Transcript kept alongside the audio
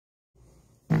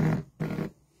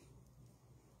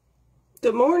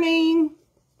Good morning.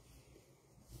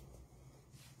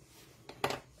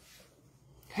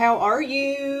 How are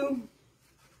you?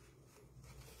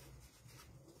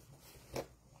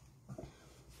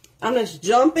 I'm just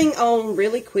jumping on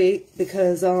really quick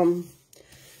because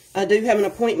I do have an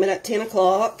appointment at 10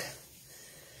 o'clock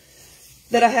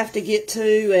that I have to get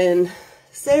to, and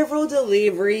several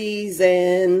deliveries,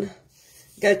 and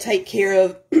go take care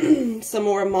of some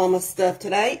more of Mama's stuff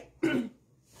today.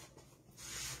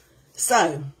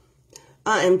 So,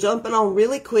 I am jumping on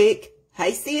really quick.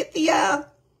 Hey,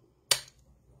 Cynthia.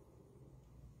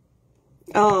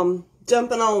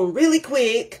 Jumping on really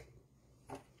quick.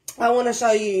 I want to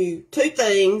show you two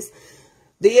things.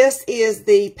 This is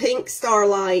the pink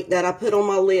Starlight that I put on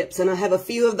my lips, and I have a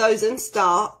few of those in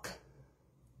stock.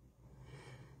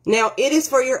 Now, it is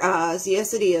for your eyes.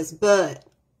 Yes, it is. But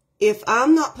if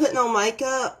I'm not putting on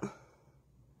makeup,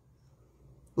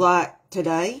 like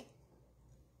today,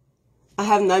 I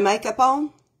have no makeup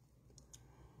on.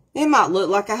 It might look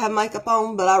like I have makeup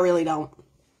on, but I really don't.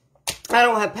 I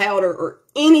don't have powder or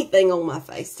anything on my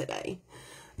face today.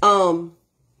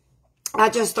 I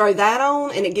just throw that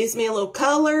on, and it gives me a little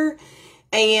color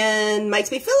and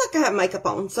makes me feel like I have makeup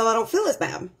on, so I don't feel as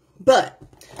bad. But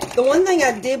the one thing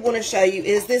I did want to show you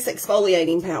is this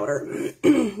exfoliating powder.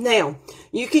 Now,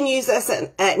 you can use this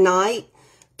at night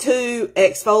to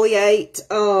exfoliate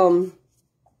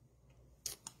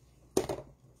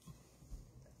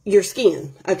your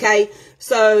skin, okay?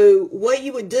 So what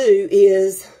you would do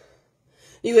is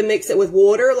you would mix it with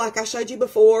water like I showed you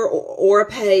before, or a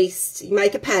paste. You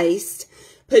make a paste,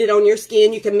 put it on your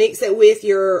skin. You can mix it with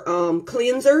your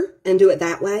cleanser and do it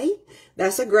that way.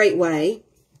 That's a great way.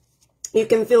 You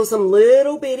can feel some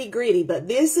little bitty gritty, but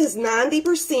this is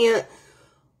 90%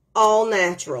 all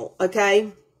natural,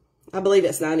 okay? I believe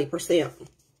it's 90%.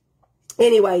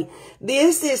 Anyway,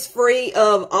 this is free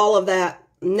of all of that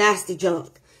nasty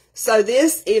junk. So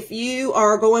this, if you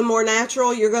are going more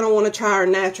natural, you're going to want to try our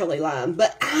Naturally line.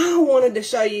 But I wanted to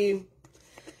show you,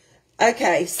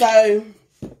 okay, so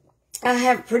I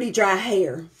have pretty dry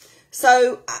hair.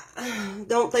 So I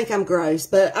don't think I'm gross,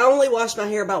 but I only wash my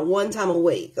hair about one time a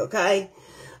week, okay?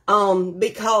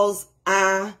 Because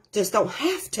I just don't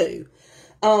have to.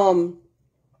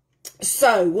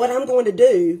 So what I'm going to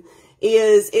do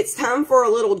is, it's time for a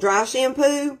little dry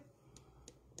shampoo.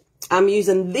 I'm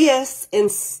using this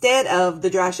instead of the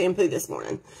dry shampoo this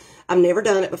morning. I've never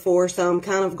done it before, so I'm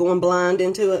kind of going blind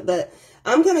into it. But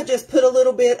I'm going to just put a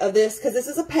little bit of this, because this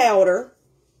is a powder.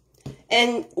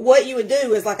 And what you would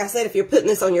do is, like I said, if you're putting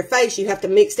this on your face, you have to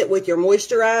mix it with your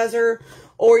moisturizer.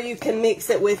 Or you can mix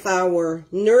it with our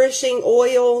nourishing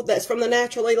oil that's from the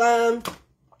Naturally line.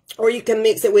 Or you can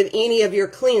mix it with any of your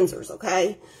cleansers,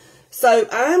 okay? So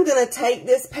I'm going to take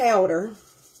this powder,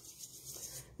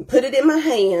 put it in my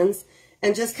hands,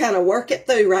 and just kind of work it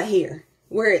through right here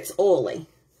where it's oily.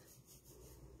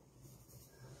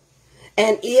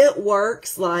 And it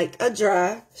works like a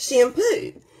dry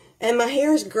shampoo. And my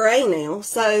hair is gray now,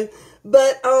 so,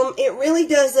 but it really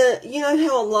doesn't, you know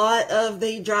how a lot of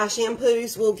the dry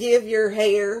shampoos will give your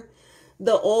hair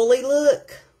the oily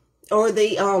look or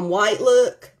the white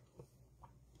look?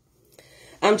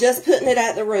 I'm just putting it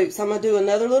at the roots. I'm going to do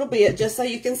another little bit just so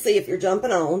you can see if you're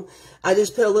jumping on. I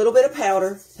just put a little bit of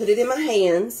powder, put it in my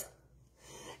hands,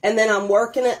 and then I'm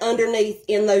working it underneath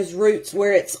in those roots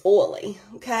where it's oily,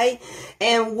 okay?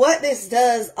 And what this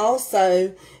does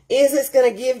also is it's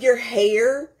going to give your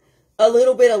hair a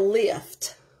little bit of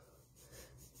lift.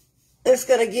 It's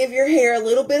going to give your hair a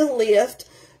little bit of lift.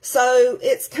 So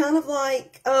it's kind of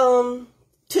like 2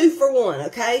 for 1,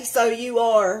 okay? So you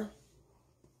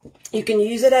can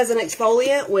use it as an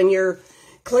exfoliant when you're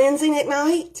cleansing at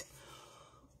night,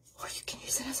 or you can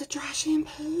use it as a dry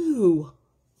shampoo.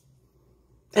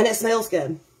 And it smells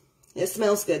good. It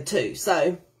smells good too.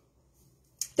 So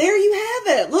there you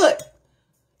have it. Look,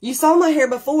 you saw my hair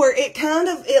before.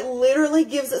 It literally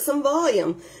gives it some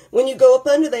volume. When you go up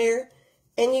under there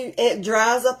and it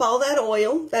dries up all that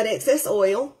oil, that excess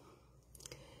oil,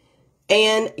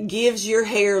 and gives your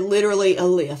hair literally a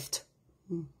lift.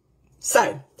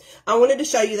 So I wanted to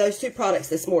show you those two products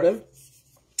this morning.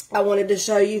 I wanted to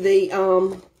show you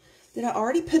the, did I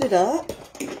already put it up?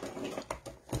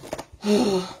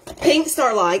 Pink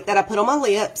Starlight that I put on my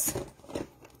lips,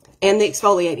 and the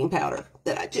exfoliating powder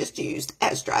that I just used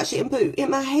as dry shampoo in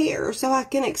my hair, so I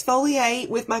can exfoliate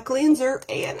with my cleanser,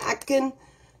 and I can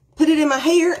put it in my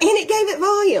hair, and it gave it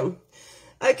volume.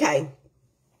 Okay,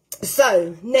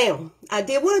 so now I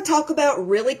did want to talk about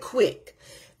really quick.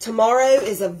 Tomorrow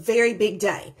is a very big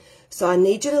day, so I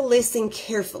need you to listen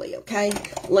carefully, okay?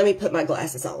 Let me put my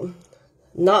glasses on.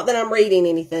 Not that I'm reading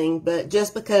anything, but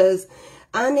just because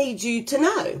I need you to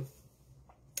know.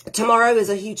 Tomorrow is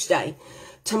a huge day.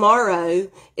 Tomorrow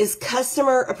is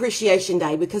Customer Appreciation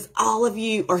Day because all of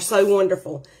you are so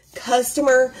wonderful.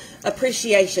 Customer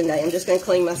Appreciation Day. I'm just going to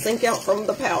clean my sink out from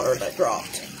the powder that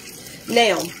dropped.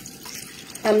 Now,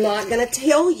 I'm not going to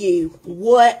tell you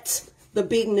what the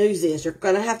big news is. You're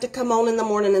going to have to come on in the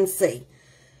morning and see.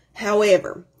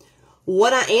 However,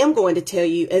 what I am going to tell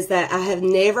you is that I have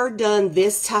never done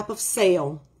this type of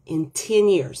sale in 10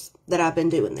 years that I've been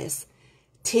doing this.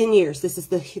 10 years. This is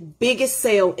the biggest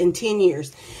sale in 10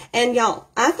 years. And y'all,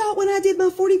 I thought when I did my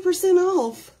 40%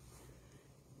 off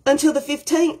until the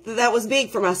 15th, that was big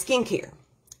for my skincare.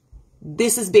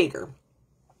 This is bigger.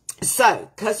 So,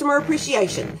 customer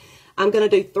appreciation. I'm going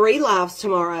to do 3 lives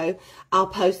tomorrow. I'll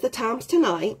post the times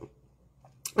tonight.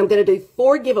 I'm going to do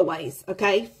 4 giveaways,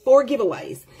 okay? 4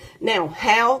 giveaways. Now,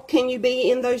 how can you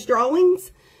be in those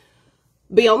drawings?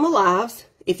 Be on the lives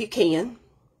if you can.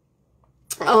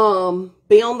 Be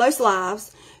on those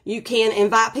lives. You can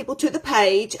invite people to the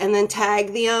page and then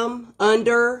tag them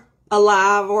under a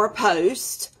live or a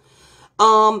post.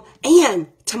 And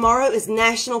tomorrow is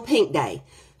National Pink Day.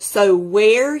 So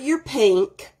wear your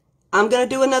pink. I'm going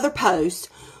to do another post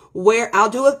where I'll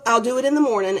do it in the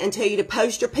morning and tell you to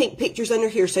post your pink pictures under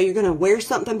here. So you're going to wear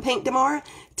something pink tomorrow.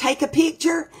 Take a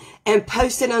picture and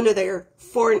post it under there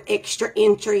for an extra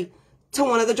entry to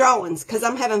one of the drawings. Because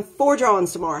I'm having 4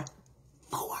 drawings tomorrow.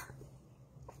 4.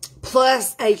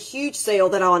 Plus a huge sale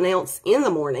that I'll announce in the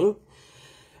morning.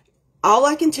 All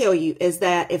I can tell you is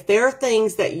that if there are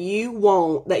things that you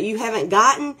want that you haven't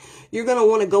gotten, you're going to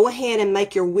want to go ahead and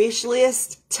make your wish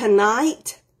list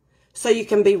tonight so you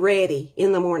can be ready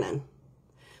in the morning.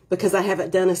 Because I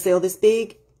haven't done a sale this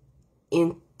big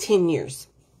in 10 years.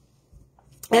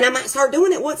 And I might start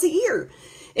doing it once a year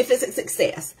if it's a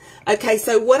success. Okay,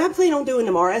 so what I plan on doing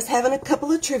tomorrow is having a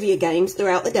couple of trivia games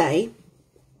throughout the day.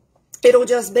 It'll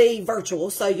just be virtual,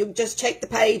 so you just check the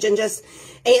page and just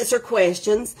answer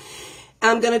questions.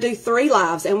 I'm going to do 3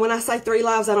 lives, and when I say 3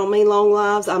 lives, I don't mean long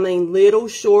lives. I mean little,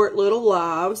 short, little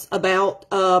lives about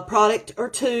a product or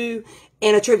 2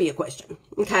 and a trivia question,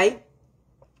 okay?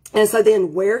 And so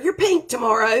then wear your pink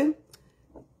tomorrow.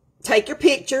 Take your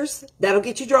pictures. That'll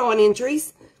get you drawing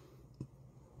entries.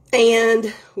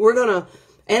 And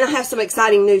and I have some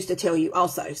exciting news to tell you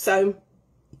also. So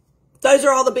those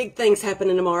are all the big things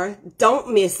happening tomorrow.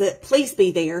 Don't miss it. Please be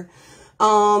there.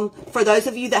 For those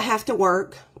of you that have to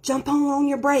work, jump on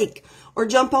your break or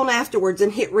jump on afterwards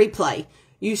and hit replay.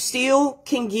 You still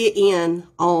can get in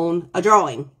on a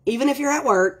drawing, even if you're at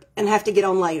work and have to get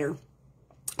on later.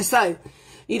 So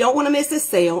you don't want to miss this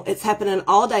sale. It's happening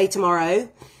all day tomorrow,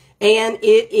 and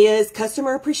it is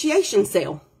Customer Appreciation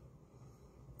Sale.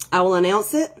 I will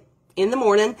announce it in the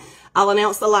morning. I'll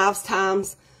announce the lives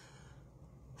times.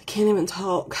 I can't even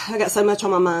talk. I got so much on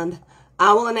my mind.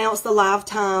 I will announce the live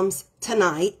times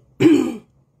tonight.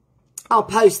 I'll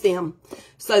post them.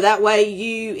 So that way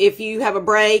if you have a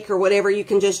break or whatever, you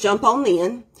can just jump on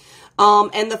then.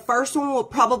 And the first one will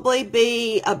probably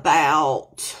be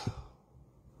about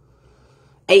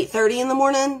 8:30 in the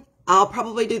morning. I'll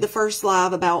probably do the first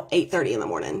live about 8:30 in the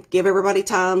morning. Give everybody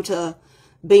time to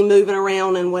be moving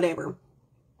around and whatever.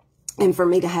 And for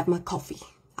me to have my coffee.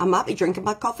 I might be drinking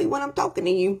my coffee when I'm talking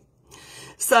to you.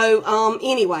 So,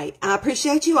 anyway, I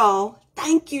appreciate you all.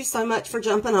 Thank you so much for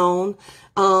jumping on.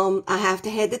 I have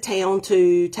to head to town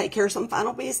to take care of some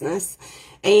final business.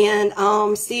 And,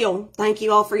 still, thank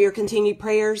you all for your continued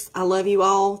prayers. I love you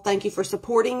all. Thank you for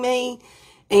supporting me.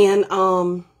 And,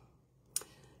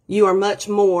 you are much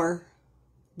more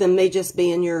than me just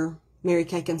being your Mary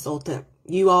Kay consultant.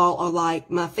 You all are like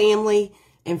my family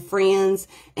and friends,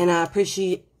 and I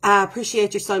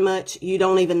appreciate you so much. You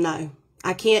don't even know.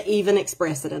 I can't even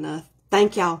express it enough.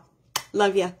 Thank y'all.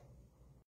 Love ya.